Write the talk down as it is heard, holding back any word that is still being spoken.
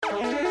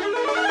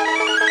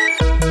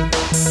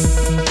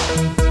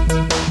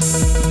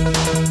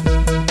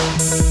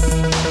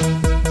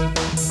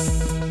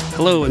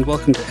Hello and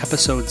welcome to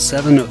episode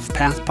 7 of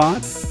PathPod.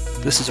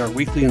 This is our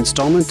weekly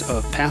installment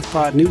of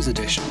PathPod News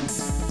Edition.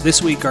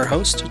 This week our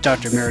host,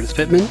 Dr. Meredith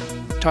Pittman,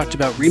 talked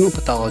about renal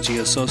pathology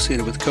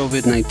associated with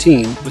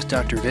COVID-19 with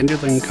Dr.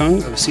 Wenderling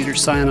Kung of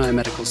Cedars-Sinai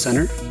Medical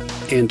Center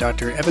and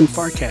Dr. Evan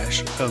Farkash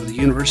of the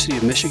University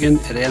of Michigan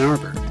at Ann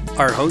Arbor.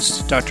 Our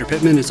host, Dr.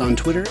 Pittman, is on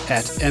Twitter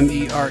at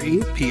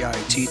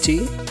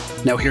MEREPITT.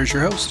 Now here's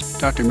your host,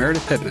 Dr.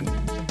 Meredith Pittman.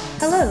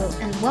 Hello,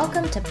 and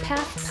welcome to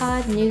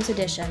PathPod News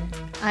Edition.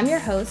 I'm your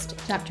host,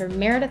 Dr.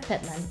 Meredith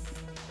Pittman.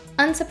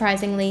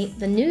 Unsurprisingly,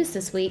 the news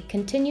this week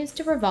continues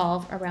to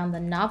revolve around the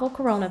novel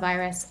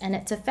coronavirus and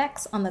its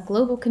effects on the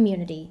global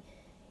community.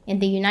 In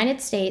the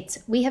United States,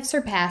 we have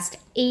surpassed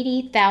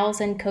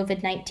 80,000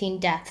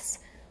 COVID-19 deaths,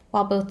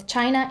 while both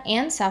China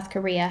and South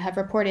Korea have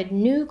reported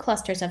new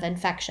clusters of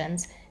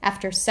infections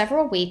after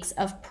several weeks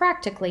of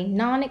practically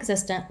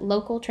non-existent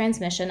local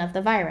transmission of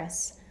the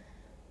virus.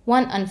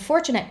 One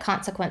unfortunate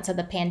consequence of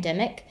the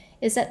pandemic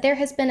is that there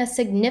has been a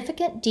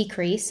significant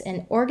decrease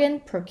in organ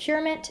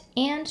procurement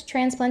and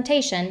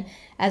transplantation,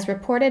 as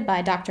reported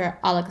by Dr.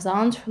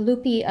 Alexandre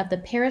Loupy of the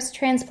Paris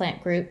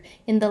Transplant Group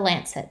in The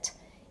Lancet.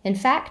 In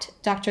fact,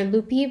 Dr.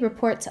 Loupy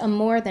reports a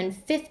more than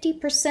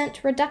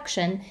 50%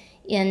 reduction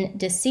in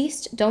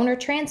deceased donor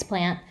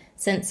transplant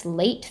since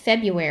late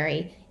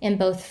February in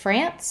both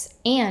France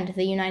and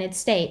the United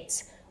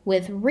States,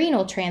 with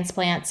renal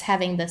transplants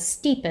having the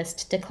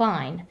steepest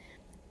decline.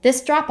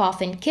 This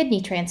drop-off in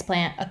kidney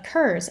transplant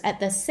occurs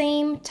at the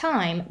same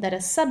time that a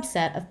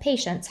subset of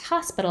patients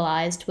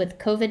hospitalized with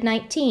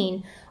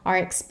COVID-19 are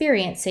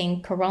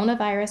experiencing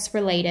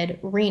coronavirus-related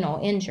renal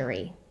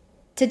injury.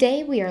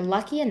 Today, we are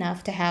lucky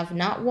enough to have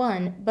not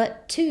one,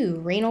 but two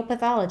renal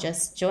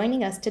pathologists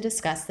joining us to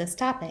discuss this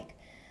topic.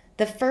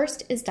 The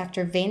first is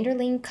Dr.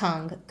 Wenderling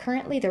Kung,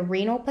 currently the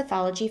Renal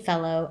Pathology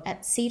Fellow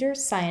at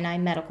Cedars-Sinai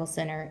Medical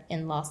Center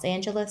in Los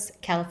Angeles,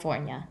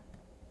 California.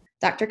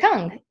 Dr.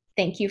 Kung,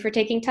 thank you for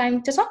taking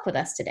time to talk with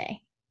us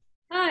today.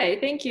 Hi,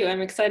 thank you.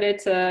 I'm excited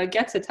to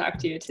get to talk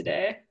to you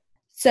today.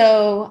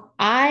 So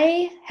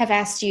I have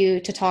asked you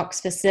to talk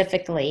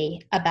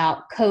specifically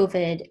about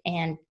COVID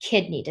and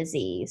kidney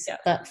disease. Yeah.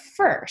 But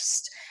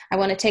first, I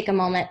want to take a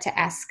moment to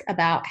ask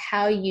about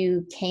how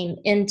you came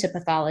into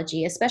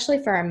pathology,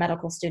 especially for our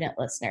medical student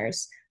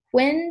listeners.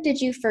 When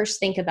did you first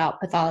think about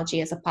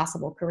pathology as a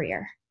possible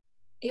career?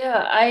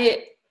 Yeah,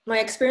 my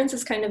experience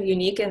is kind of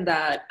unique in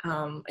that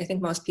I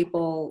think most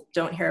people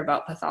don't hear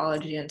about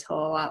pathology until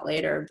a lot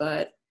later,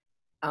 but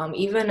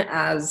even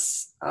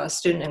as a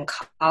student in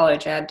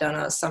college, I had done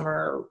a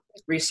summer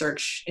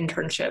research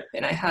internship,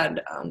 and I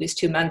had these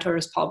two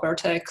mentors, Paul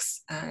Bertix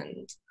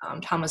and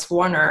Thomas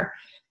Warner,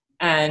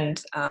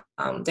 and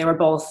they were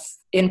both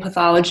in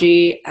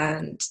pathology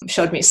and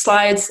showed me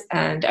slides,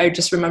 and I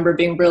just remember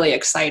being really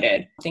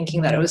excited,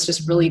 thinking that it was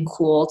just really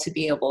cool to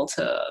be able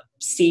to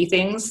see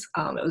things.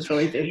 It was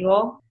really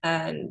visual,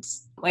 and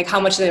like how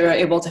much they were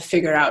able to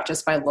figure out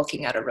just by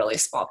looking at a really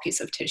small piece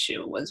of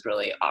tissue was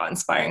really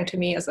awe-inspiring to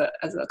me as a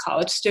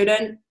college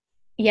student.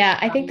 Yeah,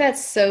 I think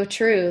that's so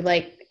true.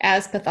 Like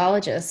as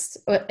pathologists,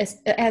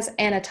 as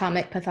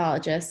anatomic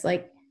pathologists,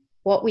 like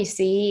what we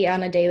see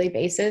on a daily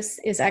basis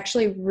is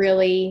actually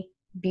really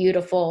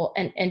beautiful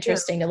and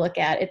interesting to look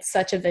at. It's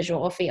such a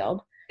visual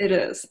field. It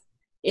is.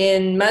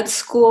 In med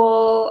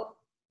school,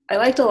 I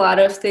liked a lot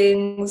of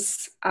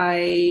things.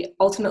 I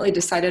ultimately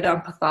decided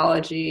on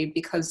pathology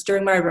because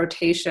during my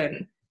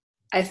rotation,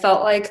 I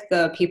felt like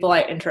the people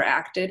I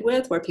interacted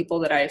with were people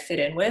that I fit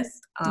in with.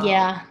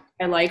 I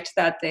liked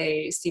that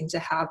they seemed to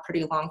have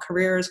pretty long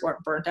careers,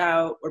 weren't burnt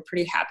out, were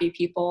pretty happy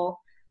people.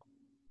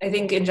 I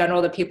think in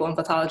general, the people in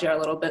pathology are a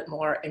little bit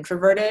more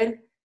introverted.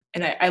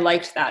 And I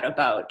liked that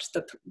about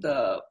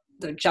the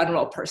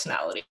general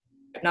personality.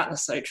 Not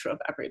necessarily true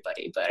of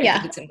everybody, but I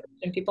think it's interesting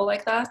in people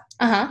like that.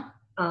 Uh-huh.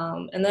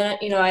 And then,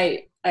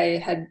 I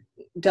had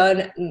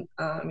done,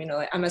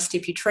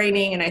 MSTP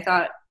training, and I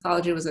thought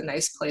pathology was a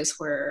nice place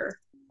where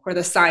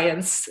the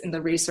science and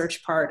the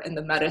research part and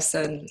the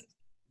medicine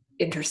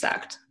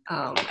intersect.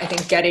 I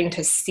think getting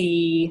to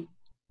see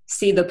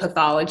the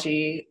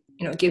pathology,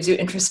 gives you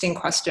interesting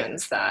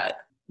questions that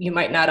you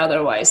might not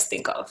otherwise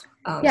think of. So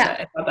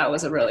I thought that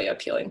was a really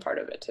appealing part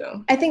of it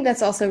too. I think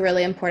that's also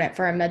really important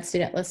for our med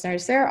student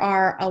listeners. There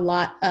are a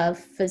lot of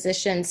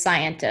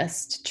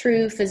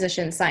true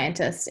physician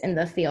scientists in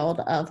the field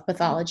of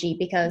pathology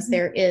because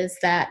there is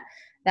that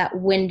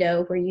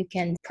window where you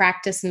can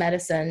practice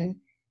medicine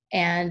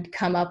and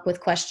come up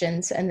with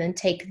questions and then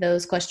take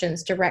those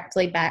questions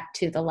directly back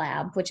to the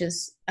lab, which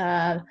is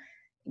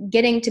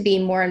getting to be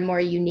more and more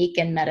unique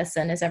in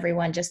medicine as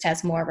everyone just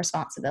has more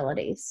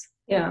responsibilities.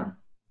 Yeah,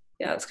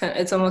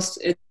 it's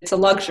a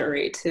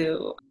luxury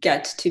to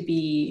get to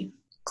be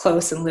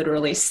close and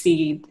literally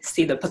see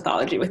the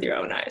pathology with your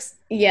own eyes.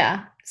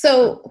 Yeah.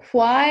 So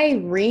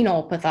why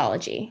renal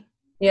pathology?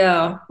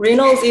 Yeah,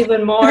 renal is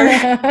even more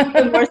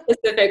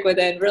specific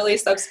really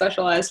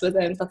subspecialized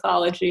within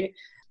pathology.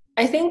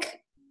 I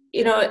think,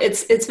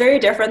 it's very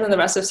different than the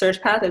rest of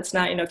Search Path. It's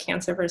not,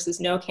 cancer versus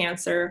no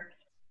cancer.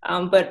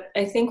 But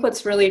I think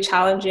what's really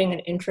challenging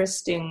and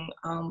interesting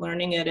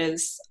learning it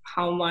is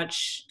how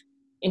much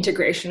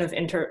integration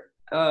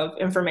of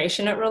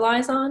information it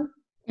relies on.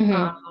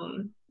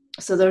 Mm-hmm.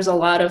 So there's a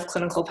lot of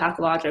clinical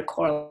pathologic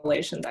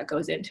correlation that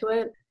goes into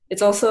it.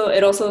 It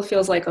also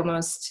feels like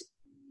almost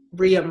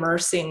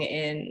re-immersing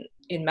in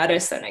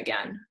medicine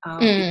again,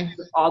 because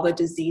of all the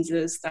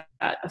diseases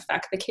that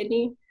affect the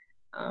kidney,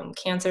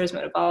 cancers,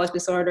 metabolic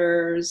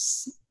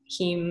disorders,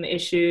 heme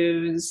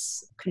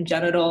issues,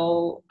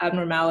 congenital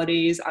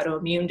abnormalities,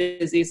 autoimmune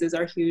diseases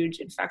are huge,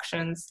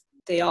 infections.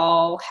 They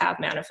all have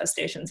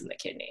manifestations in the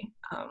kidney.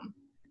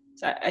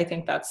 So I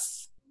think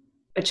that's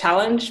a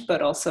challenge,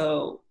 but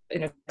also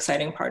an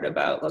exciting part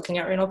about looking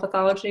at renal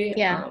pathology.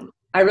 Yeah.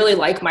 I really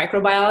like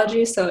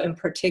microbiology, so in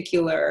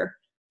particular,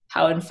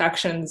 how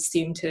infections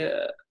seem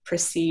to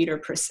precede or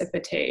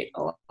precipitate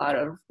a lot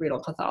of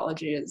renal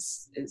pathology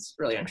is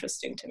really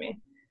interesting to me.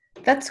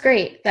 That's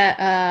great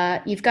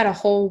that you've got a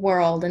whole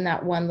world in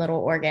that one little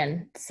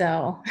organ.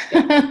 So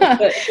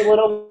it's a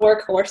little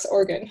workhorse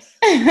organ.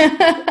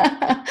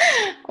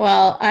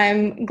 Well,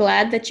 I'm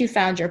glad that you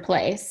found your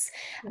place.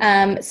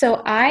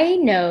 So I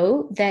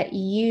know that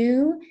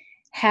you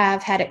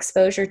have had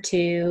exposure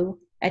to,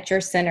 at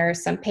your center,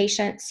 some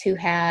patients who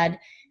had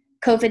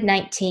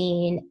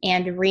COVID-19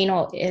 and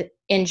renal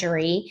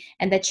injury,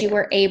 and that you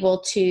were able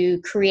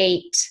to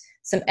create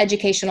some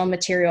educational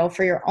material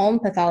for your own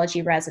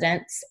pathology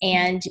residents.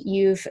 And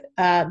you've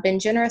been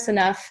generous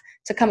enough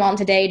to come on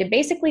today to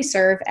basically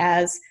serve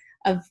as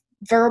a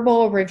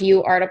verbal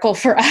review article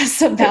for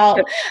us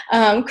about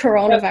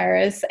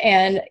coronavirus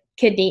and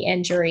kidney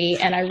injury.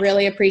 And I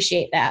really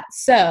appreciate that.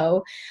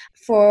 So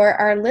for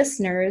our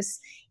listeners,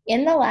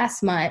 in the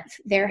last month,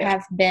 there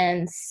have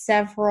been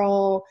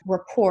several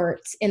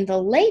reports in the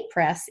lay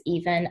press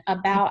even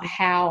about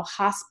how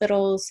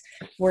hospitals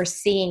were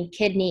seeing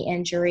kidney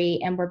injury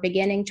and were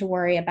beginning to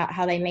worry about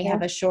how they may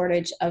have a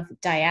shortage of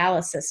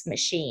dialysis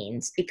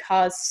machines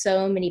because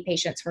so many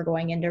patients were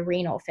going into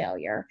renal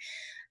failure.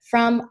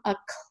 From a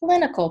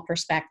clinical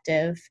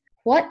perspective,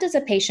 what does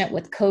a patient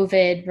with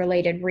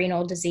COVID-related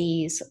renal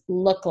disease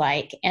look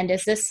like? And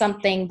is this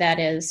something that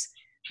is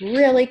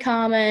really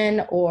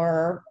common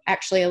or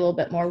actually a little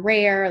bit more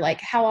rare? Like,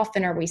 how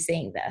often are we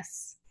seeing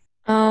this?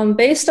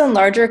 Based on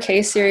larger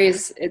case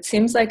series, it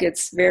seems like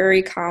it's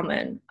very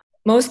common.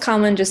 Most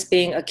common just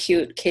being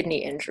acute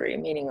kidney injury,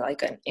 meaning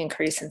like an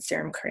increase in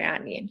serum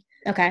creatinine.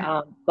 Okay.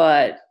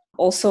 But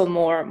also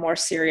more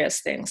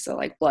serious things. So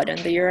like blood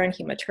in the urine,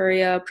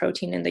 hematuria,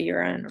 protein in the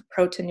urine, or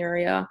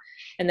proteinuria,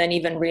 and then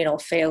even renal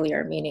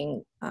failure,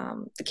 meaning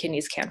the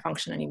kidneys can't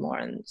function anymore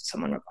and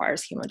someone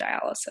requires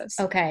hemodialysis.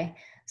 Okay.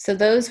 So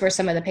those were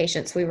some of the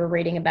patients we were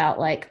reading about,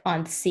 like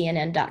on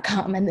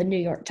CNN.com and the New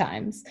York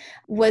Times.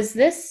 Was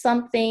this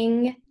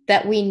something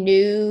that we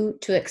knew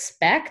to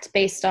expect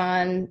based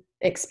on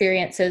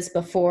experiences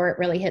before it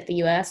really hit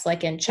the US,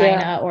 like in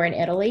China or in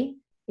Italy?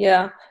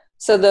 Yeah.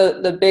 So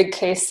the big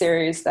case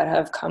series that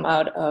have come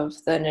out of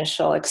the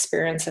initial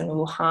experience in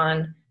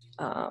Wuhan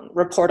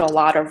report a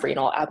lot of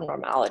renal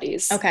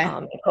abnormalities in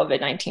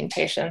COVID-19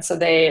 patients. So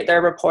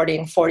they're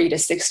reporting 40 to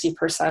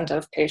 60%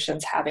 of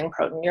patients having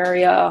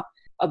proteinuria,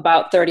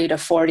 about 30 to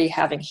 40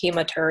 having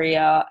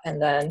hematuria,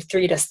 and then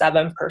 3 to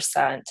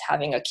 7%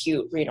 having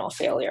acute renal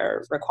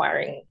failure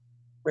requiring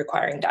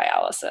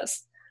dialysis.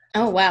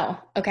 Oh, wow.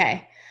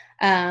 Okay.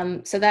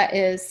 So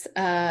that's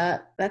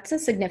a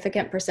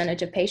significant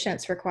percentage of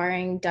patients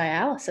requiring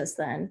dialysis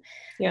then.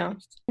 Yeah.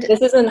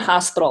 This isn't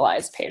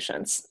hospitalized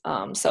patients.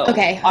 So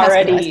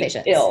already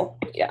patients. Ill.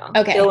 Yeah.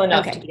 Ill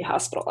enough to be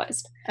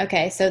hospitalized.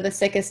 Okay. So the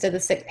sickest of the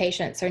sick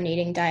patients are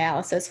needing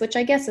dialysis, which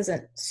I guess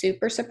isn't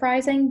super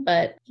surprising,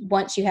 but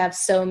once you have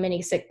so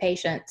many sick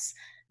patients,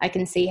 I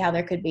can see how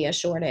there could be a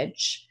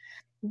shortage.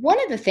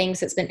 One of the things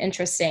that's been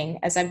interesting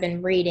as I've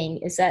been reading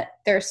is that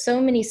there are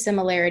so many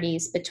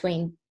similarities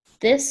between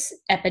this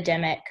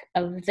epidemic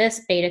of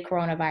this beta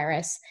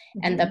coronavirus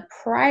and the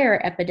prior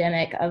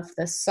epidemic of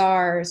the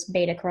SARS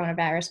beta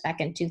coronavirus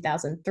back in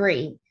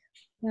 2003.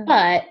 Yeah.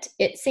 But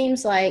it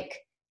seems like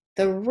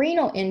the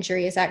renal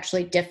injury is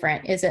actually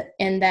different. Is it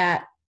in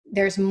that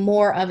there's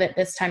more of it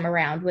this time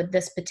around with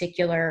this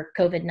particular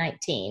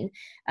COVID-19?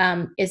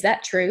 Is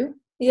that true?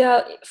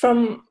 Yeah,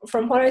 from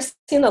what I see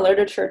in the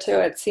literature too,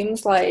 it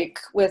seems like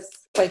with,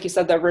 like you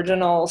said, the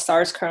original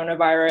SARS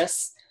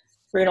coronavirus,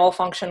 renal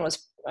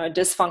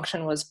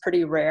dysfunction was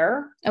pretty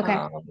rare. Okay.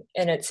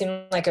 And it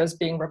seemed like it was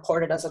being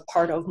reported as a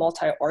part of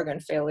multi-organ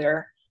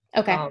failure.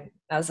 Okay.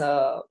 As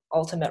a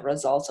ultimate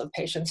result of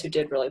patients who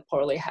did really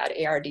poorly, had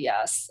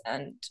ARDS,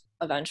 and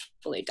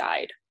eventually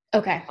died.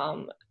 Okay.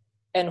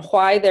 And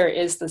why there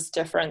is this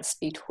difference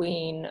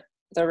between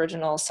the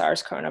original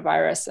SARS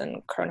coronavirus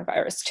and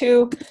coronavirus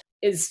 2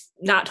 is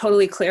not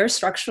totally clear.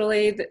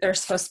 Structurally, they're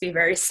supposed to be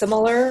very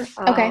similar.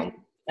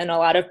 And a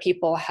lot of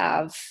people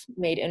have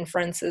made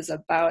inferences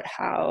about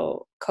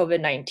how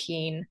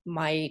COVID-19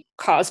 might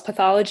cause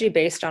pathology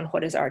based on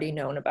what is already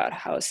known about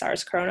how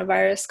SARS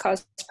coronavirus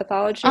caused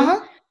pathology.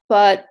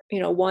 But,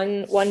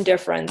 one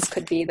difference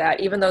could be that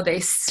even though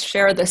they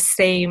share the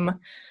same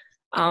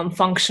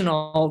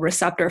functional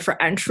receptor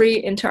for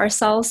entry into our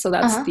cells. So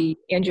that's Uh-huh. the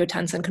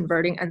angiotensin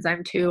converting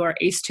enzyme 2, or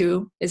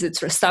ACE2 is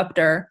its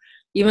receptor.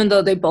 Even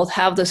though they both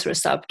have this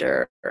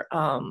receptor,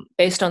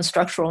 based on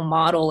structural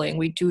modeling,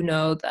 we do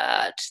know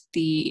that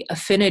the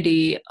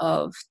affinity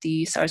of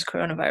the SARS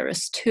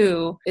coronavirus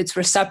 2, its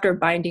receptor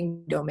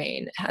binding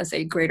domain, has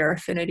a greater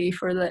affinity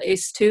for the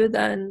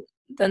ACE2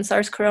 than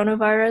SARS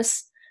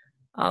coronavirus.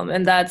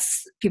 And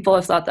people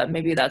have thought that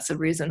maybe that's the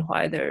reason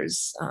why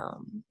there's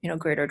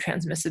greater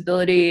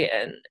transmissibility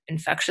and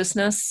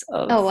infectiousness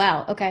of Oh,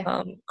 wow. Okay.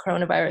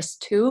 coronavirus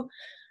 2.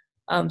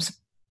 So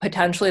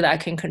potentially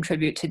that can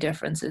contribute to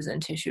differences in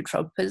tissue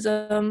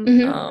tropism,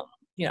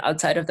 Mm-hmm.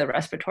 outside of the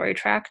respiratory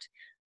tract.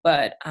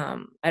 But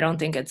I don't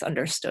think it's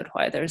understood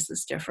why there's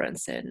this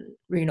difference in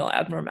renal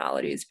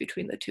abnormalities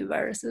between the two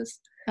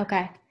viruses.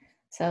 Okay.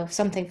 So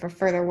something for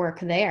further work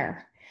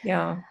there.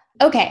 Yeah.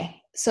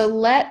 Okay. So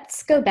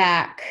let's go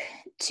back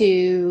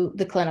to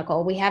the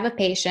clinical. We have a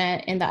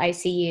patient in the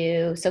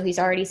ICU, so he's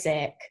already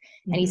sick,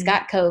 and he's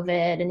got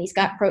COVID, and he's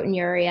got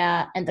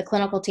proteinuria, and the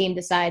clinical team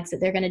decides that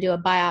they're going to do a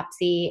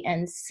biopsy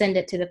and send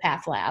it to the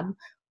path lab.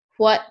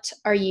 What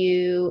are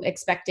you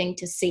expecting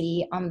to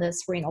see on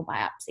this renal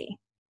biopsy?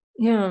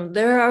 Yeah,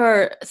 there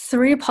are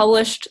 3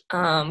 published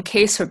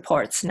case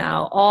reports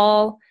now,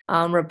 all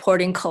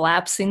reporting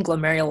collapsing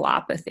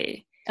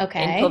glomerulopathy in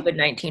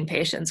COVID-19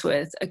 patients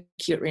with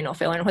acute renal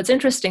failure. And what's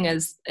interesting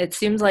is it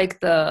seems like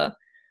the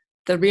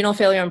renal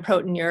failure and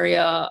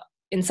proteinuria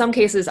in some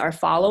cases are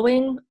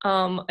following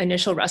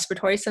initial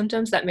respiratory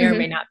symptoms that may or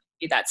may not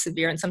be that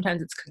severe, and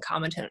sometimes it's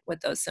concomitant with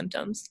those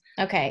symptoms.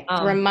 Okay,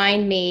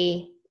 remind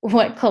me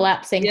what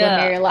collapsing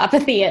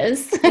glomerulopathy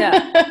is. So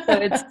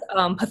it's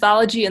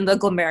pathology in the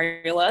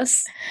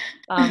glomerulus.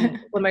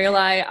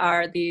 Glomeruli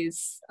are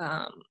these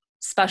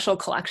special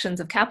collections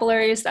of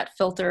capillaries that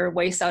filter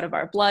waste out of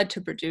our blood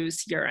to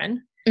produce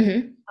urine.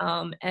 And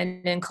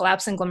in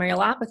collapsing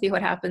glomerulopathy,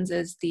 what happens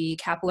is the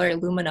capillary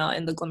lumina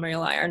in the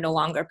glomeruli are no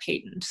longer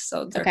patent.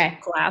 So they're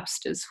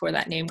collapsed is where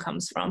that name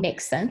comes from.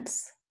 Makes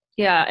sense.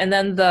 Yeah, and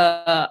then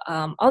the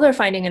other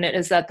finding in it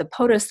is that the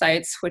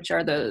podocytes, which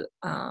are the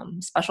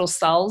special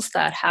cells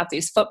that have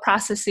these foot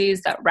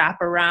processes that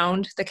wrap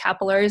around the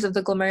capillaries of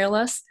the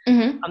glomerulus,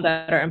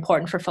 that are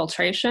important for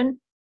filtration,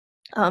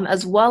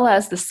 as well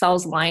as the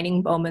cells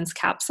lining Bowman's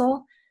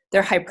capsule,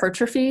 they're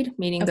hypertrophied,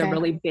 meaning they're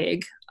really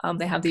big.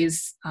 They have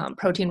these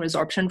protein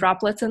resorption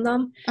droplets in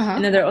them.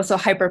 And then they're also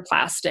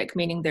hyperplastic,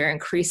 meaning they're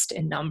increased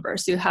in number.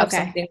 So you have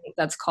something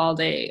that's called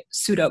a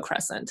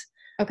pseudocrescent.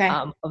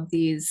 Of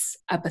these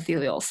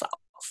epithelial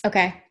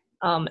cells.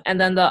 And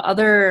then the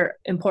other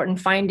important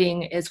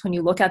finding is when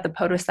you look at the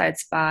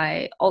podocytes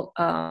by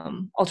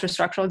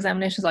ultrastructural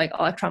examinations like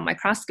electron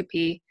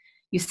microscopy,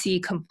 you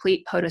see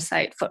complete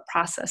podocyte foot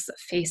process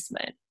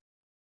effacement.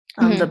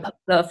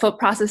 The foot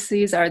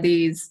processes are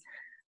these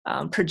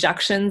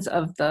projections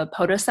of the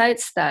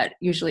podocytes that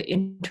usually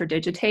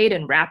interdigitate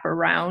and wrap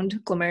around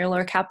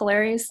glomerular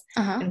capillaries.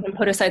 And when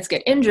podocytes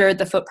get injured,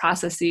 the foot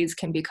processes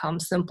can become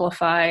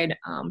simplified,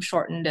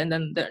 shortened, and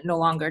then they're no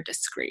longer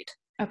discrete.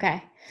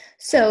 Okay.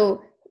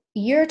 So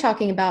you're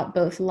talking about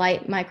both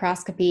light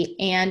microscopy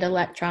and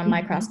electron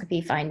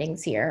microscopy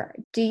findings here.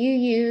 Do you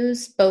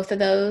use both of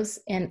those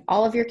in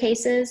all of your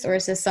cases, or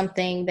is this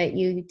something that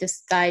you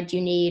decide you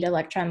need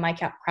electron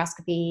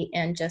microscopy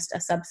in just a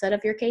subset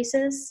of your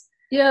cases?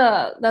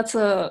 Yeah, that's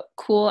a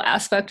cool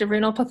aspect of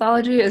renal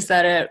pathology, is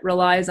that it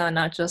relies on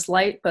not just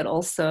light, but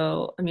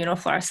also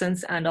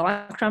immunofluorescence and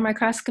electron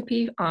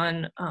microscopy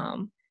on,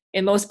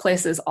 in most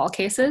places, all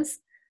cases.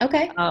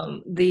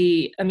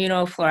 The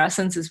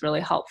immunofluorescence is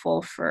really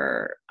helpful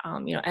for,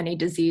 any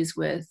disease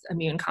with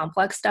immune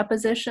complex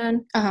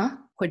deposition,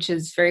 which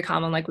is very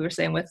common, like we were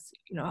saying, with,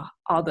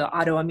 all the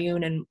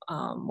autoimmune and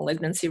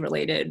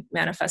malignancy-related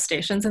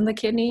manifestations in the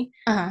kidney.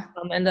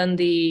 And then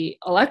the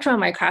electron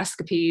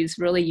microscopy is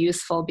really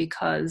useful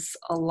because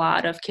a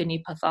lot of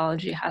kidney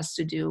pathology has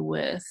to do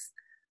with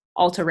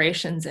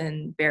alterations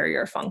in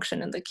barrier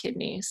function in the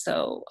kidney.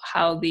 So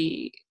how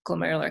the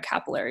glomerular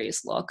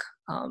capillaries look,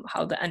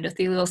 how the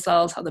endothelial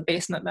cells, how the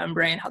basement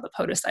membrane, how the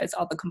podocytes,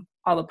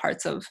 all the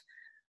parts of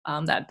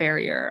that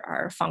barrier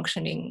are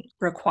functioning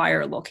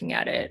require looking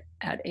at it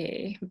at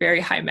a very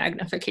high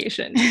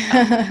magnification.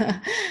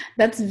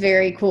 That's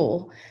very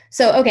cool.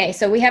 So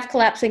we have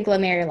collapsing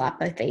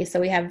glomerulopathy. So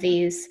we have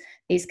these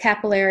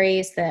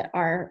capillaries that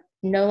are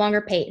no longer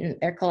patent,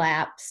 they're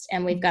collapsed,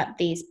 and we've got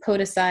these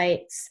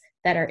podocytes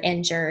that are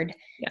injured.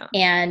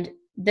 And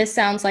this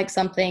sounds like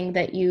something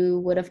that you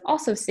would have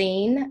also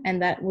seen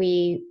and that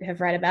we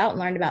have read about and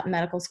learned about in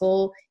medical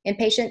school in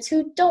patients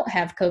who don't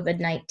have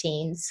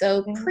COVID-19.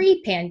 So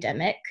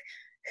pre-pandemic,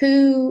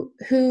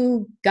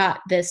 who got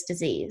this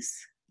disease?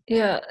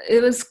 Yeah,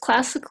 it was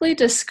classically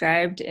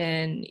described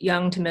in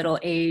young to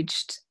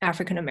middle-aged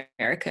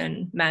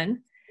African-American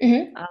men.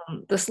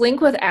 This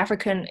link with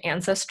African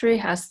ancestry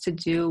has to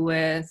do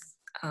with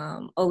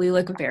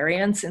allelic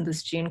variants in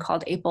this gene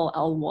called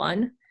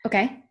APOL1.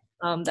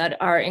 that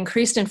are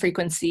increased in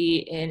frequency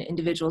in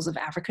individuals of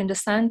African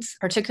descent,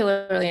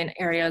 particularly in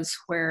areas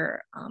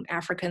where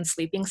African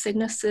sleeping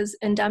sickness is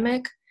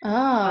endemic.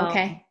 Oh,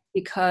 okay.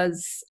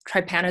 Because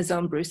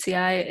trypanosome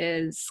brucei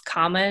is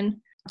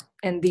common,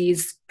 and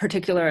these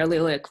particular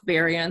allelic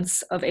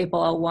variants of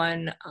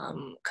APOL1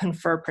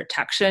 confer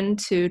protection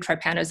to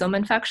trypanosome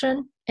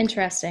infection.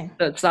 Interesting.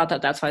 So it's thought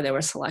that that's why they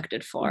were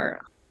selected for.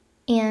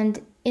 And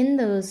in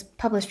those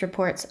published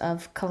reports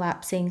of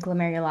collapsing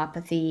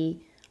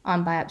glomerulopathy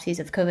on biopsies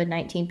of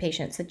COVID-19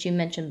 patients that you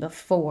mentioned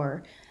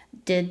before,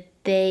 did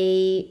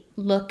they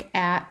look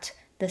at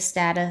the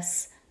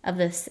status of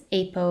this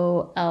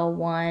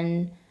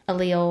APOL1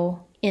 allele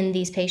in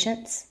these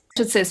patients?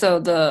 I should say, so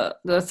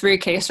the 3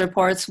 case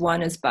reports,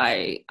 one is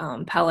by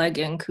Peleg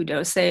and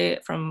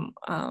Kudose from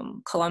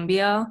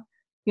Columbia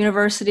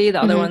University,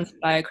 the other one's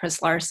by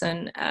Chris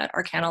Larson at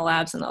Arcana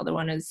Labs, and the other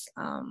one is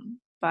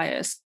by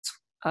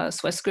a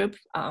Swiss group,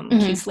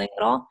 Kiesling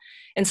et al.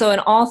 And so in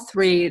all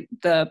 3,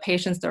 the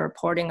patients they're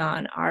reporting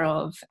on are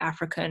of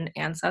African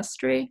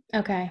ancestry.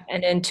 Okay.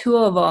 And in 2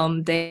 of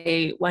them,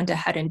 they went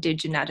ahead and did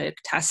genetic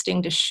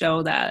testing to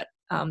show that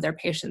their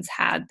patients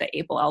had the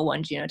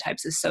APOL1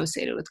 genotypes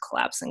associated with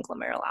collapsing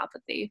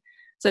glomerulopathy.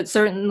 So it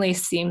certainly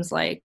seems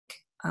like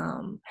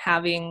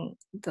having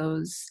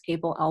those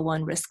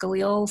APOL1 risk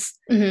alleles,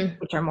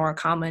 which are more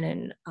common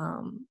in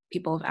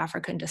people of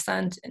African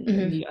descent and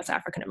in the U.S.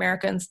 African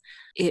Americans,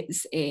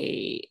 is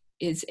a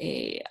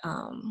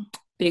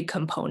big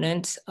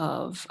component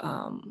of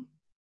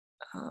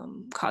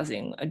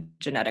causing a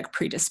genetic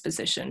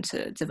predisposition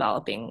to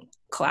developing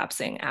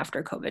collapsing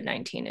after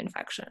COVID-19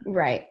 infection.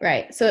 Right.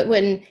 So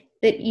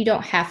you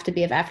don't have to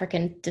be of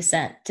African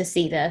descent to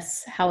see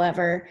this.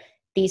 However,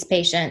 these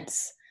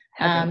patients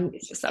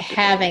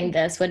having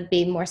this would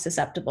be more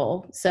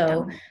susceptible.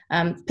 So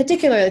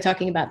particularly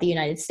talking about the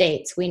United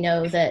States, we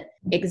know that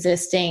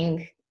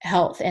existing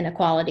health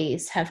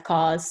inequalities have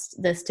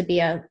caused this to be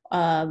a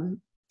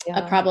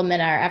problem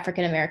in our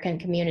African American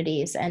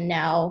communities. And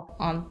now,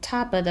 on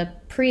top of the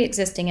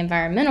pre-existing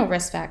environmental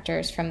risk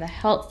factors from the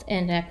health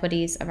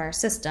inequities of our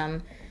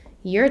system,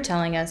 you're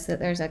telling us that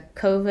there's a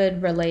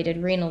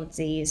COVID-related renal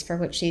disease for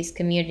which these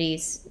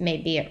communities may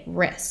be at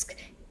risk,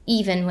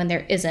 even when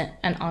there isn't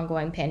an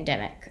ongoing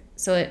pandemic.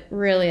 So it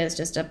really is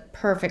just a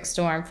perfect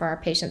storm for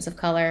our patients of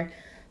color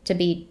to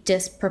be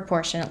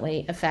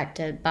disproportionately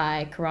affected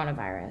by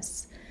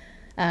coronavirus.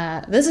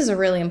 This is a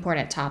really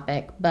important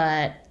topic,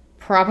 but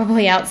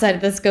probably outside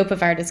of the scope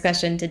of our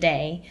discussion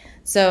today.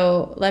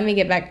 So let me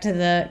get back to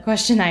the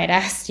question I had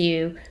asked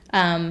you.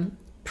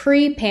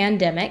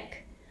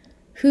 Pre-pandemic,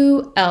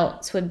 who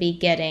else would be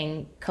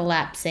getting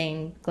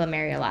collapsing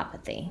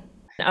glomerulopathy?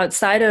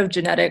 Outside of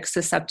genetic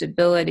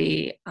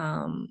susceptibility,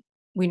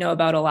 we know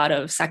about a lot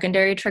of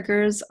secondary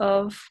triggers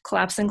of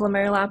collapsing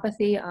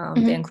glomerulopathy.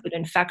 They include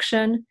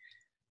infection,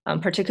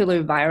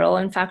 particularly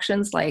viral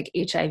infections like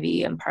HIV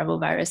and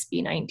parvovirus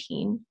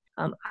B19.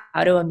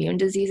 Autoimmune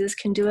diseases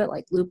can do it,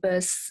 like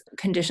lupus,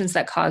 conditions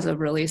that cause a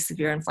really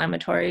severe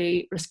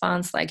inflammatory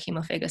response like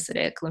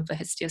hemophagocytic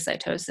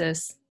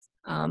lymphohistiocytosis,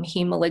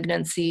 heme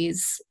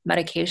malignancies,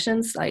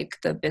 medications like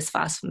the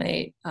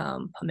bisphosphonate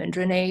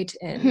pomidronate,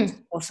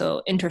 and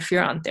also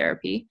interferon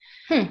therapy.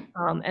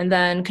 And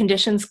then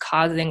conditions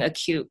causing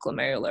acute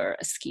glomerular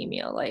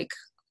ischemia like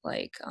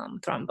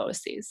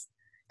thromboses.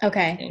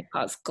 Okay. And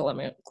cause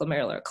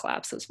glomerular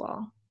collapse as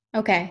well.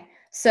 Okay.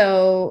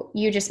 So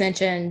you just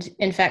mentioned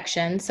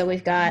infection. So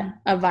we've got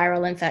a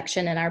viral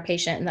infection in our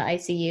patient in the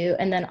ICU,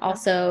 and then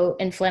also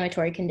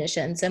inflammatory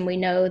conditions. And we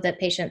know that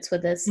patients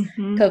with this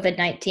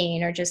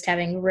COVID-19 are just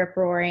having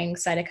rip-roaring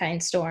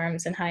cytokine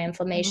storms and high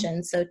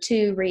inflammation. So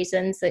 2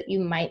 reasons that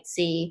you might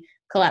see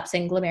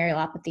collapsing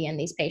glomerulopathy in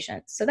these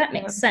patients. So that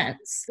makes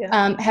sense.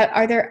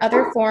 Are there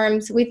other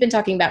forms? We've been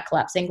talking about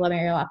collapsing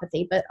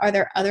glomerulopathy, but are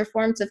there other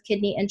forms of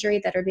kidney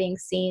injury that are being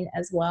seen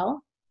as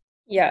well?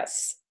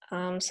 Yes.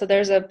 So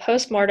there's a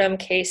postmortem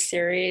case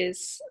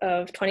series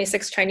of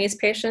 26 Chinese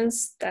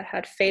patients that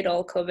had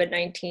fatal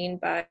COVID-19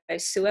 by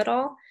Su et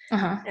al.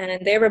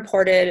 And they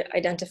reported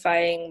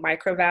identifying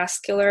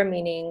microvascular,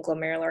 meaning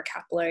glomerular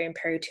capillary and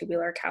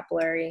peritubular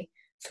capillary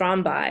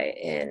thrombi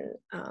in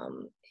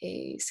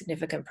a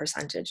significant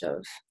percentage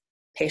of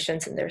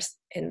patients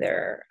in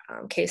their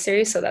case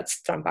series. So that's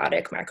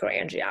thrombotic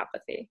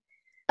microangiopathy.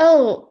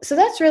 Oh, so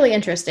that's really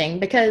interesting,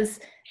 because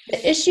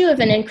the issue of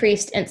an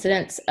increased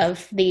incidence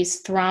of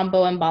these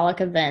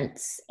thromboembolic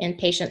events in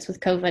patients with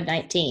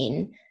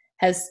COVID-19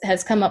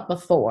 has come up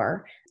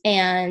before.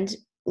 And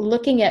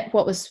looking at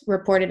what was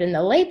reported in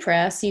the lay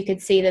press, you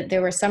could see that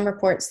there were some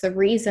reports, the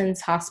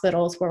reasons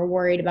hospitals were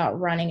worried about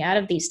running out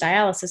of these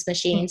dialysis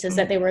machines is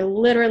that they were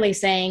literally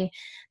saying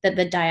that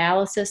the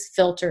dialysis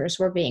filters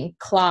were being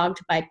clogged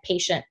by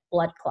patient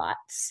blood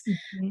clots.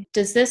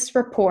 Does this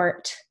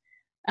report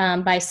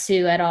by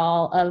Su et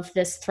al. Of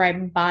this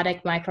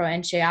thrombotic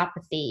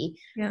microangiopathy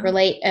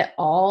relate at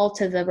all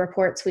to the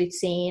reports we've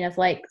seen of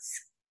like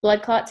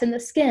blood clots in the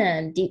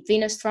skin, deep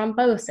venous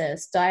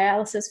thrombosis,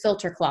 dialysis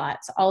filter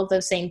clots, all of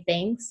those same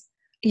things?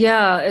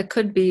 Yeah, it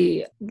could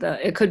be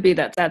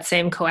that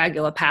same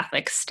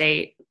coagulopathic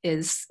state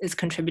is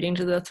contributing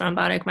to the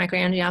thrombotic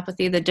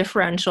microangiopathy. The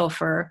differential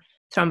for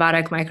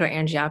thrombotic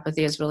microangiopathy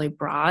is really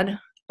broad,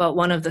 but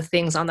one of the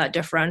things on that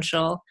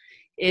differential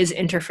is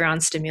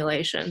interferon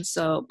stimulation.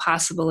 So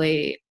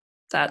possibly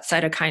that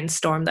cytokine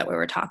storm that we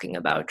were talking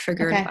about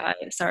triggered by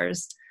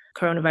SARS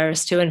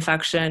coronavirus 2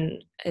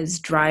 infection is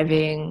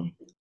driving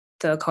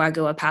the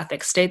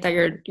coagulopathic state that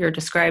you're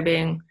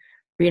describing,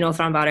 renal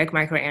thrombotic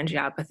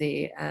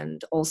microangiopathy,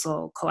 and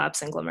also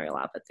collapsing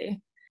glomerulopathy.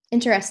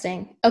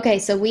 Interesting. Okay,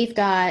 so we've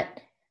got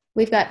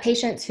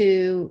patients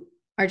who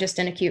are just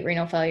in acute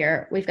renal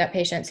failure. We've got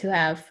patients who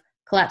have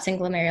collapsing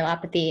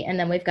glomerulopathy, and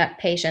then we've got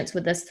patients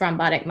with this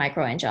thrombotic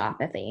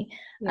microangiopathy.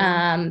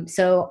 Yeah.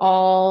 So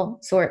all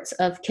sorts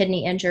of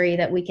kidney injury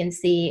that we can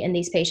see in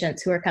these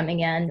patients who are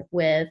coming in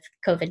with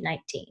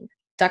COVID-19.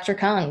 Dr.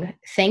 Kung,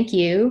 thank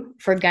you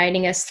for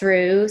guiding us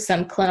through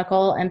some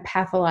clinical and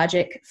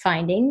pathologic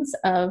findings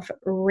of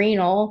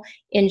renal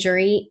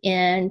injury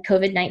in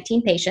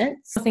COVID-19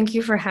 patients. Thank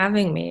you for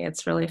having me.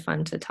 It's really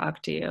fun to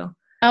talk to you.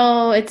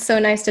 Oh, it's so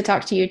nice to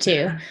talk to you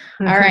too.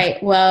 All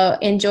right. Well,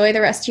 enjoy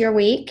the rest of your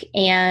week,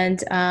 and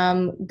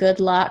good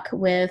luck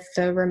with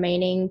the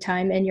remaining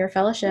time in your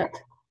fellowship.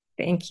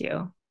 Thank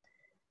you.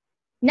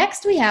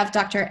 Next, we have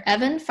Dr.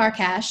 Evan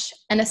Farkash,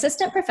 an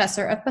assistant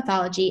professor of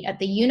pathology at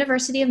the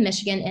University of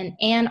Michigan in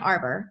Ann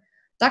Arbor.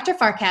 Dr.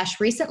 Farkash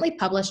recently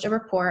published a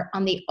report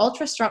on the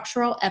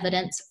ultrastructural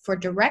evidence for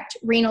direct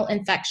renal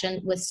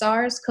infection with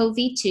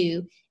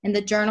SARS-CoV-2 in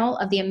the Journal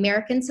of the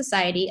American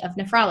Society of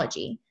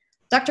Nephrology.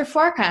 Dr.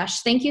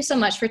 Farkash, thank you so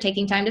much for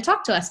taking time to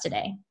talk to us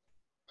today.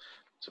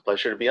 It's a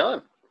pleasure to be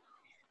on.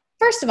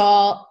 First of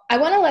all, I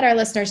want to let our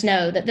listeners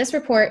know that this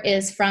report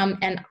is from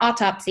an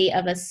autopsy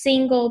of a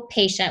single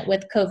patient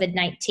with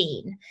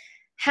COVID-19.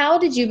 How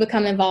did you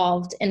become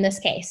involved in this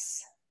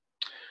case?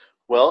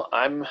 Well,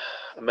 I'm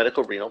a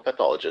medical renal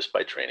pathologist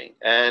by training,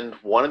 and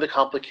one of the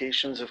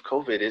complications of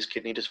COVID is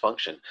kidney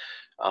dysfunction.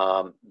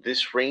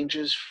 This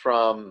ranges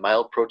from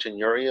mild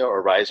proteinuria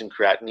or rising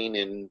creatinine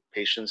in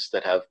patients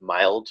that have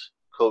mild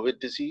COVID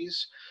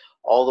disease,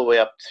 all the way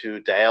up to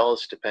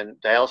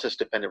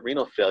dialysis-dependent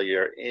renal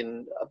failure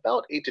in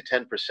about 8 to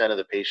 10% of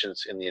the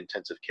patients in the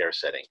intensive care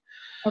setting.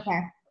 Okay.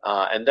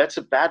 And that's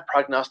a bad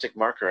prognostic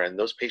marker, and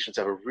those patients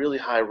have a really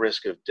high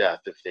risk of death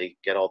if they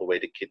get all the way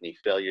to kidney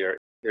failure.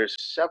 There's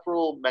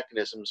several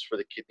mechanisms for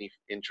the kidney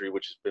injury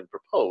which has been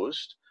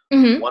proposed.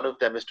 Mm-hmm. One of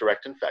them is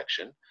direct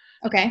infection.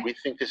 Okay. We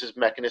think this is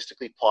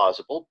mechanistically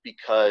plausible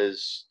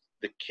because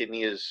the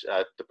kidney is,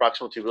 the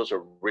proximal tubules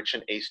are rich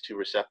in ACE2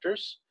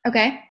 receptors.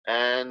 Okay.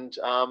 And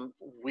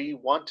we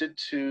wanted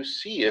to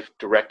see if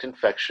direct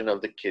infection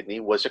of the kidney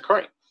was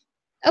occurring.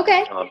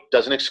 Okay.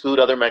 Doesn't exclude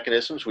other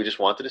mechanisms. We just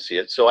wanted to see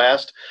it. So I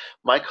asked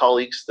my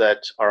colleagues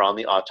that are on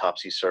the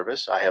autopsy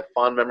service. I have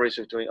fond memories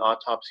of doing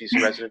autopsies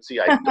in residency.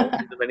 I don't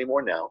do them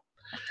anymore now.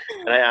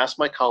 And I asked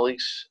my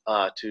colleagues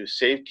to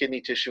save kidney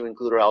tissue in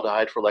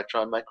glutaraldehyde for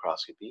electron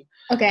microscopy.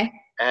 Okay.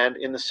 And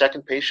in the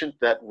second patient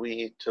that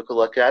we took a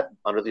look at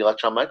under the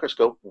electron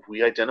microscope,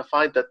 we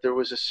identified that there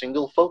was a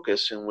single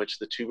focus in which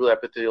the tubular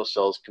epithelial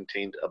cells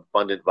contained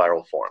abundant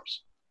viral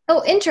forms.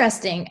 Oh,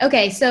 interesting.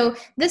 Okay, so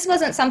this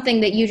wasn't something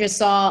that you just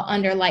saw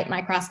under light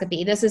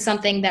microscopy. This is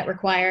something that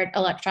required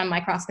electron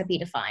microscopy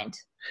to find.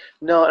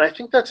 No, and I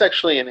think that's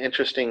actually an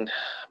interesting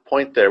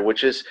point there,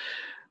 which is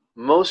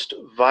most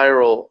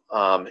viral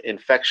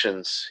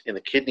infections in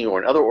the kidney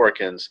or in other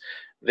organs,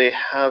 they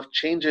have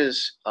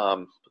changes,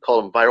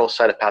 call them viral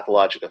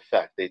cytopathologic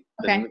effect.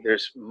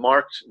 There's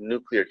marked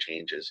nuclear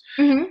changes,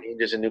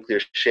 changes in nuclear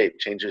shape,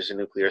 changes in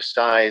nuclear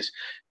size,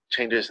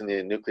 changes in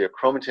the nuclear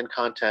chromatin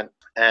content,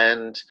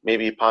 and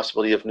maybe a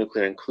possibility of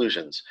nuclear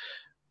inclusions.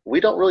 We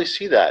don't really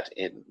see that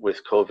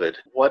with COVID.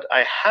 What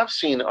I have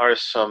seen are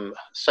some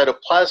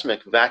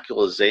cytoplasmic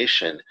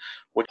vacuolization,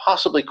 which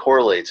possibly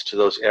correlates to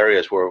those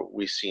areas where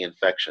we see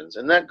infections.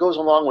 And that goes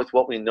along with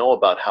what we know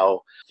about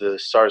how the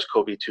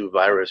SARS-CoV-2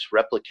 virus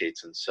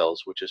replicates in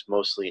cells, which is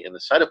mostly in the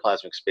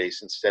cytoplasmic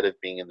space instead of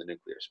being in the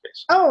nuclear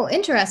space. Oh,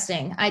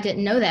 interesting. I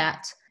didn't know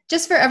that.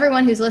 Just for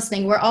everyone who's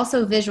listening, we're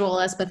also visual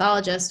as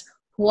pathologists.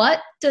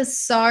 What does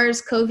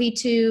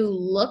SARS-CoV-2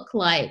 look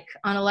like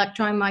on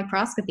electron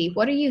microscopy?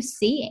 What are you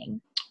seeing?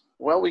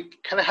 Well, we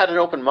kind of had an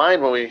open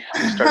mind when we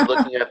started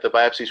looking at the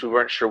biopsies. We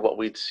weren't sure what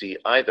we'd see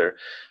either.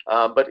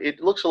 But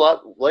it looks a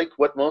lot like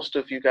what most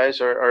of you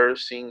guys are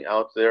seeing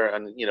out there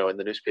and, in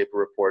the newspaper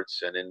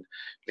reports and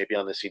maybe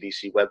on the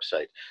CDC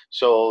website.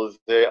 So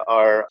there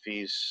are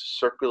these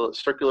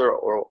circular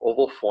or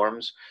oval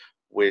forms,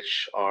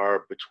 which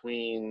are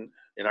between,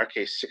 in our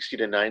case, 60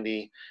 to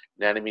 90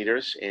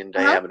 nanometers in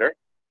diameter.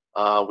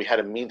 We had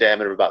a mean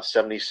diameter of about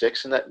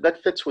 76, and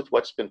that fits with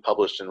what's been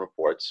published in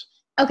reports.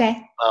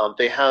 Okay.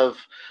 They have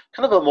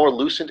kind of a more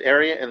lucent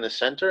area in the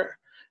center,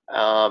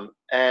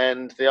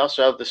 and they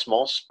also have the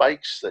small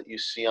spikes that you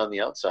see on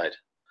the outside.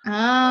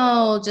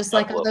 Oh, just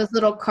like those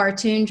little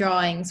cartoon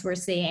drawings we're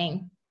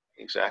seeing.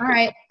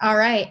 Exactly. All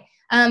right.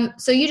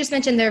 So you just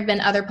mentioned there have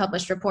been other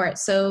published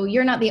reports. So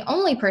you're not the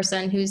only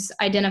person who's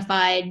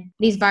identified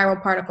these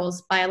viral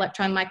particles by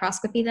electron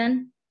microscopy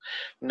then?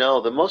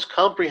 No, the most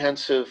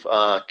comprehensive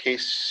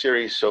case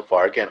series so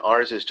far, again,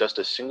 ours is just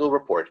a single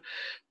report.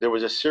 There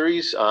was a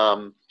series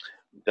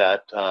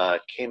that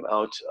came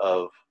out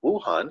of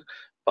Wuhan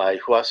by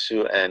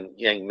Huasu and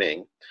Yang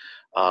Ming.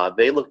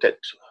 They looked at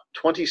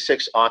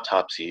 26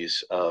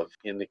 autopsies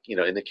in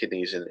the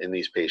kidneys in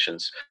these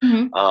patients,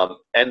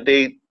 and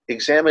they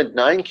examined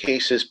 9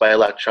 cases by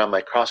electron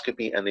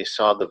microscopy, and they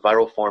saw the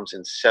viral forms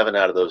in 7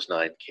 out of those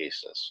 9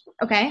 cases.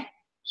 Okay.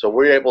 So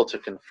we're able to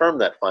confirm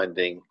that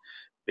finding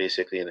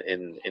basically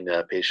in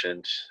a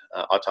patient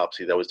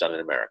autopsy that was done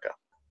in America.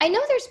 I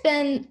know there's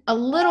been a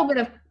little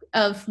bit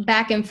of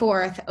back and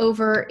forth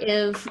over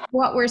if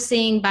what we're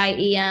seeing by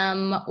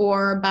EM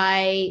or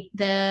by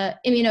the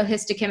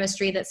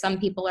immunohistochemistry that some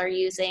people are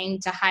using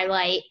to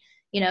highlight,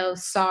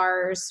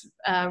 SARS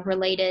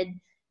related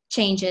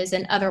changes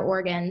in other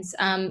organs,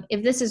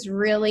 if this is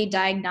really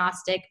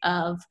diagnostic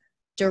of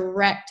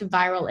direct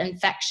viral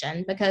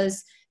infection,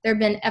 because there have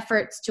been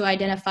efforts to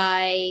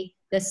identify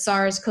the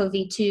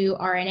SARS-CoV-2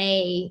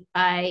 RNA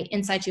by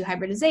in situ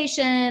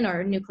hybridization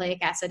or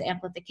nucleic acid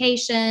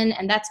amplification,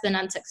 and that's been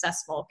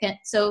unsuccessful.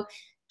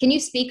 Can you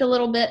speak a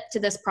little bit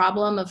to this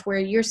problem of where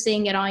you're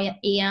seeing it on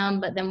EM,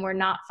 but then we're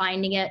not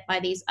finding it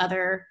by these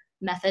other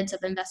methods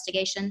of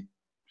investigation?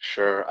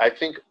 Sure. I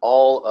think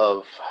all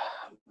of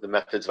the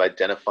methods of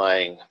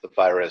identifying the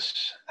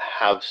virus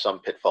have some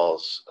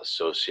pitfalls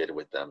associated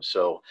with them.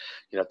 So,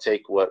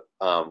 take what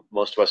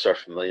most of us are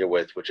familiar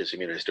with, which is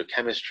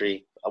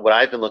immunohistochemistry. What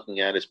I've been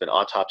looking at has been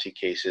autopsy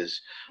cases.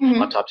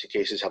 Autopsy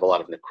cases have a lot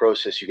of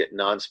necrosis. You get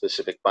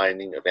non-specific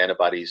binding of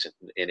antibodies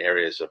in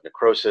areas of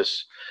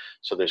necrosis.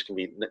 So there's can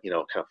be,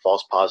 kind of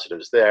false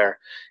positives there.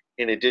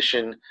 In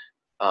addition,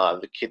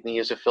 the kidney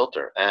is a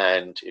filter,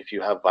 and if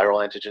you have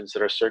viral antigens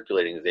that are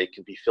circulating, they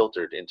can be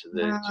filtered into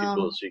the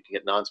tubules, so you can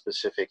get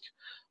non-specific,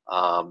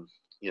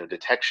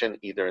 detection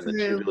either in the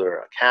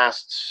tubular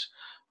casts,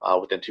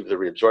 within tubular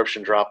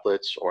reabsorption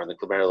droplets, or in the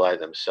glomeruli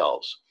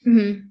themselves.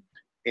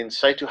 In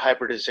situ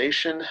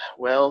hybridization,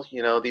 well,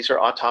 these are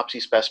autopsy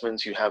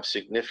specimens. You have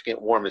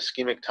significant warm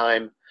ischemic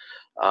time.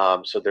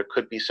 So there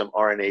could be some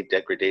RNA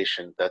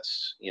degradation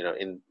that's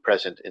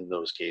present in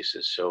those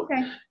cases. So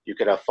you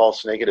could have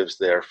false negatives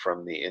there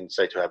from the in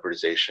situ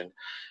hybridization.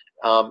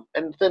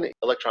 And then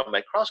electron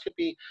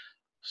microscopy,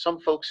 some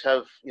folks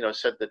have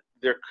said that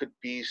there could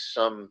be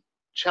some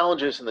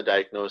challenges in the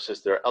diagnosis.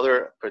 There are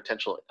other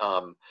potential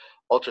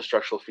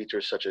ultrastructural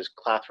features such as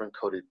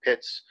clathrin-coated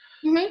pits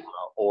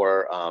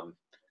or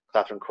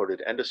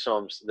clathrin-coated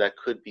endosomes that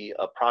could be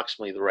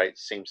approximately the right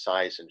same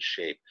size and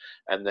shape,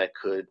 and that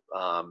could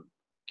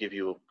give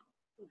you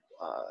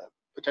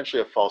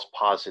potentially a false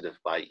positive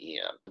by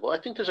EM. Well, I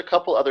think there's a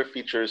couple other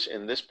features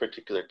in this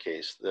particular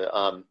case.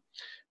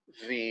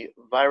 The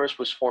virus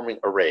was forming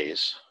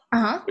arrays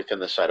within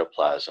the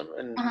cytoplasm,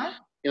 and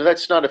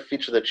that's not a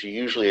feature that you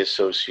usually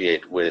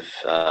associate with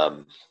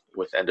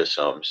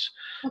endosomes,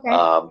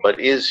 but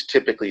is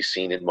typically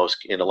seen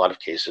in a lot of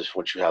cases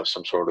once you have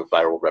some sort of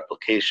viral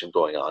replication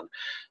going on.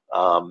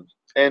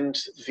 And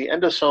the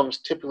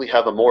endosomes typically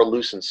have a more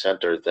loosened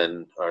center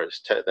than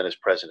is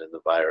present in the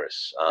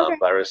virus.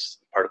 Virus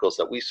particles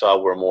that we saw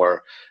were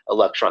more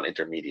electron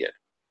intermediate.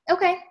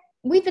 Okay.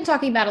 We've been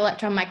talking about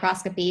electron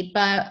microscopy,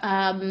 but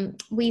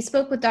we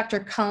spoke with Dr.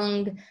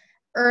 Kung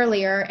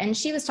earlier, and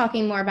she was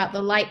talking more about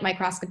the light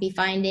microscopy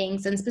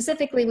findings, and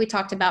specifically we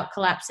talked about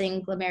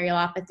collapsing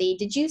glomerulopathy.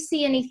 Did you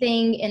see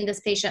anything in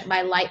this patient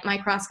by light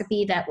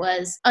microscopy that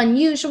was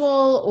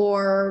unusual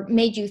or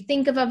made you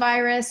think of a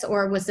virus,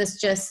 or was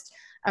this just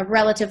a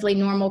relatively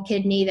normal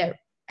kidney that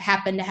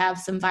happened to have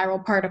some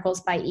viral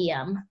particles by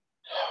EM?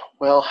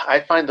 Well, I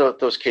find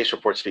those case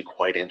reports to be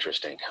quite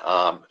interesting.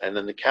 And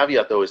then the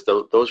caveat, though, is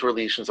those were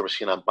lesions that were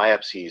seen on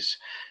biopsies,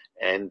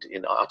 and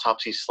in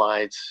autopsy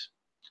slides,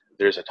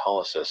 there's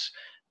autolysis.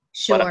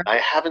 Sure. But I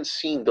haven't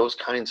seen those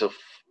kinds of,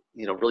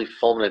 really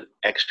fulminant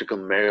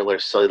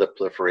extraglomerular cellular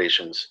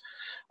proliferations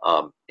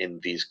in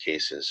these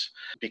cases.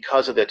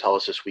 Because of the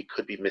autolysis, we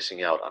could be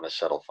missing out on a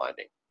subtle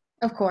finding.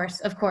 Of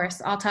course.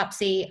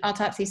 Autopsy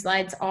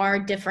slides are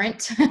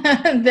different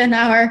than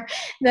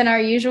our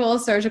usual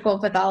surgical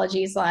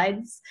pathology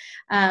slides,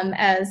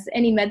 as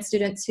any med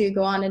students who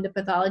go on into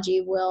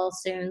pathology will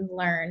soon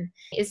learn.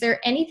 Is there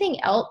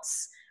anything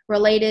else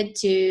related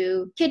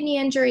to kidney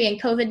injury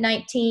and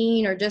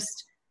COVID-19, or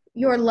just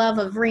your love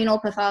of renal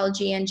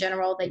pathology in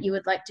general, that you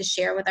would like to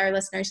share with our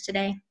listeners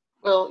today?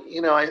 Well,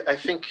 I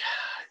think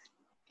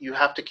you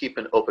have to keep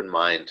an open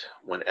mind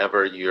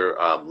whenever you're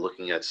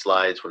looking at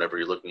slides, whenever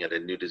you're looking at a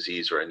new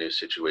disease or a new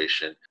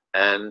situation,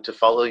 and to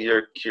follow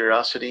your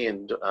curiosity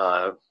and,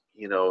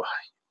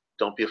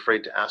 don't be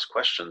afraid to ask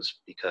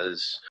questions,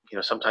 because,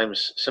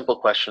 sometimes simple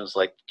questions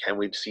like, can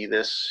we see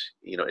this?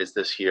 Is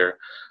this here?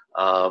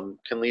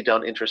 Can lead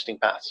down interesting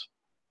paths.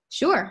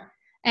 Sure.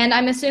 And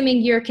I'm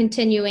assuming you're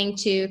continuing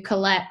to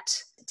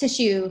collect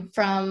tissue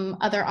from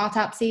other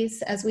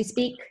autopsies as we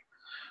speak?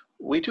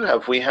 We do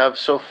have. We have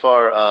so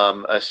far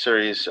a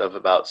series of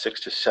about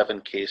 6 to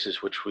 7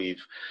 cases which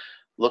we've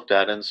looked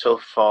at, and so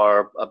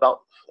far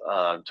about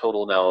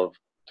total now of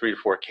 3 to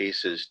 4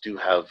 cases do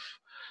have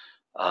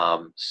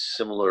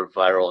similar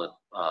viral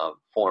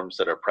forms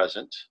that are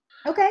present.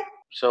 Okay.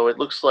 So it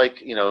looks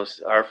like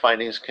our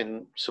findings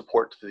can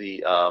support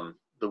the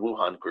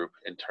Wuhan group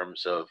in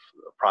terms of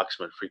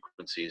approximate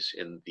frequencies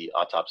in the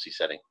autopsy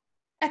setting.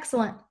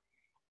 Excellent.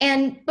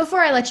 And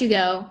before I let you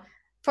go,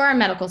 for our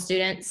medical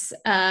students,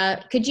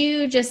 could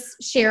you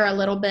just share a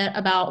little bit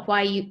about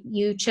why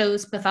you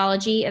chose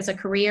pathology as a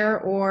career,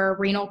 or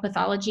renal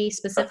pathology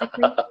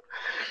specifically?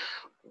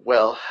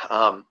 Well,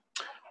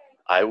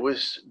 I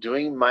was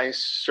doing my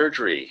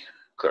surgery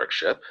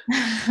clerkship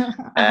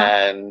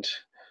and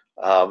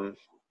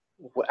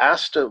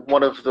asked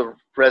one of the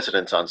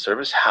residents on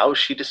service how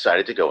she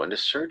decided to go into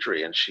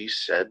surgery. And she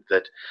said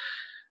that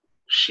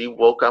she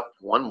woke up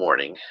one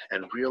morning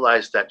and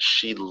realized that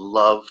she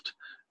loved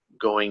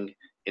going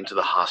into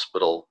the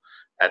hospital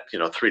at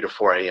 3 to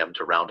 4 a.m.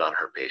 to round on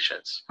her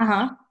patients.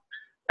 Uh-huh.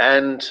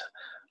 And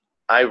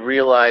I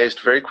realized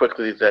very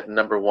quickly that,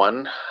 number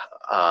one,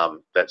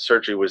 that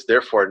surgery was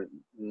therefore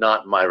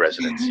not my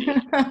residency.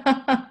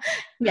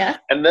 Yeah.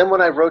 And then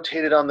when I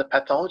rotated on the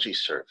pathology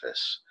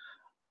service,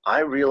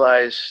 I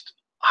realized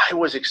I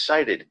was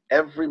excited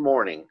every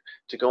morning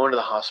to go into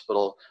the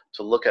hospital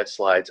to look at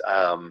slides.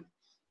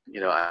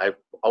 I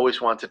always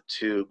wanted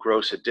to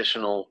gross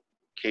additional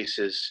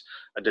cases,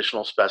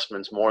 additional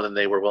specimens, more than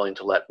they were willing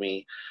to let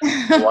me.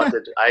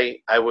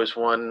 I was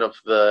one of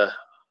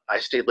I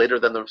stayed later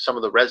than some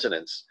of the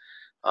residents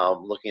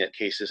looking at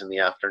cases in the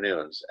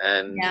afternoons.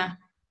 And, yeah.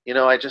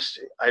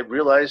 I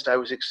realized I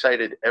was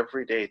excited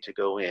every day to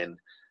go in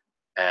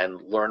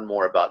and learn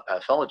more about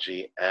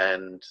pathology.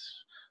 And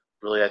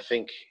really, I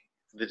think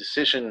the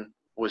decision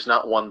was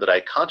not one that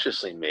I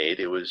consciously made.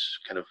 It was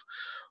kind of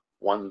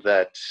one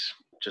that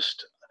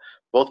just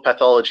both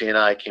pathology and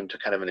I came to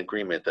kind of an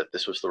agreement that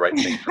this was the right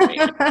thing for me.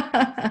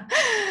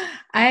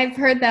 I've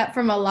heard that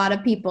from a lot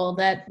of people,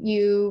 that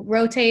you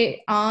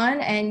rotate on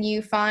and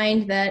you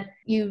find that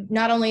you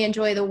not only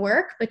enjoy the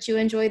work, but you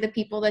enjoy the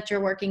people that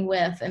you're working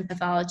with in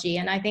pathology.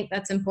 And I think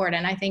that's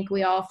important. I think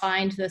we all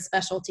find the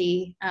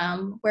specialty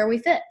where we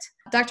fit.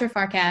 Dr.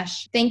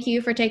 Farkash, thank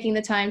you for taking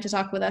the time to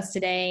talk with us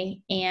today,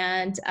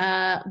 and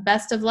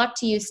best of luck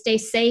to you. Stay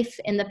safe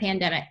in the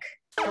pandemic.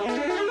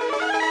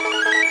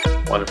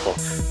 Wonderful.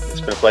 It's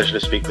been a pleasure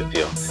to speak with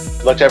you.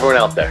 Good luck to everyone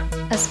out there.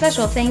 A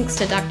special thanks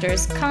to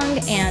Drs. Kung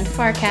and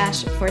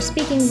Farkash for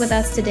speaking with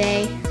us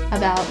today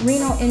about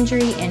renal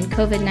injury and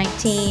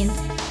COVID-19,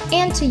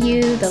 and to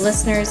you, the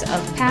listeners of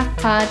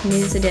PathPod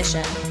News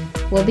Edition.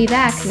 We'll be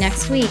back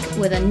next week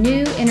with a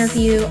new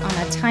interview on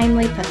a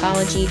timely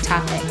pathology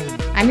topic.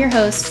 I'm your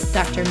host,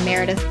 Dr.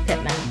 Meredith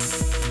Pittman.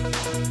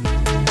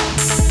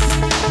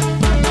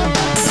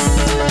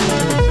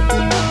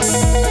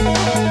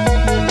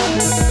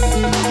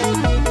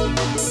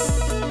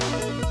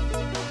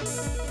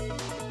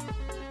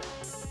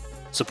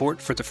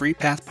 Support for the free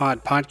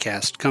PathPod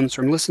podcast comes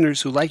from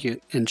listeners who like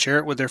it and share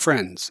it with their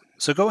friends.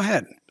 So go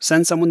ahead,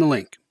 send someone the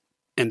link.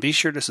 And be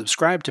sure to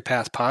subscribe to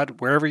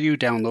PathPod wherever you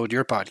download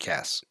your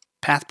podcasts.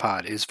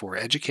 PathPod is for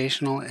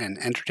educational and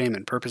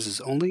entertainment purposes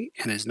only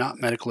and is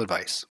not medical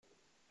advice.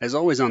 As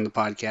always on the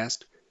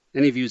podcast,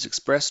 any views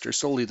expressed are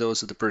solely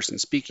those of the person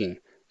speaking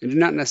and do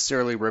not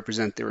necessarily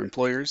represent their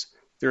employers,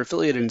 their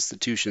affiliated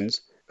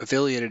institutions,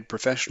 affiliated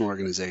professional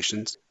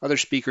organizations, other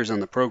speakers on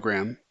the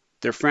program,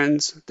 their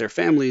friends, their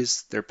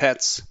families, their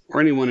pets, or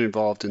anyone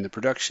involved in the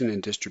production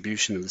and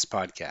distribution of this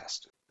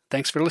podcast.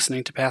 Thanks for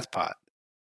listening to PathPod.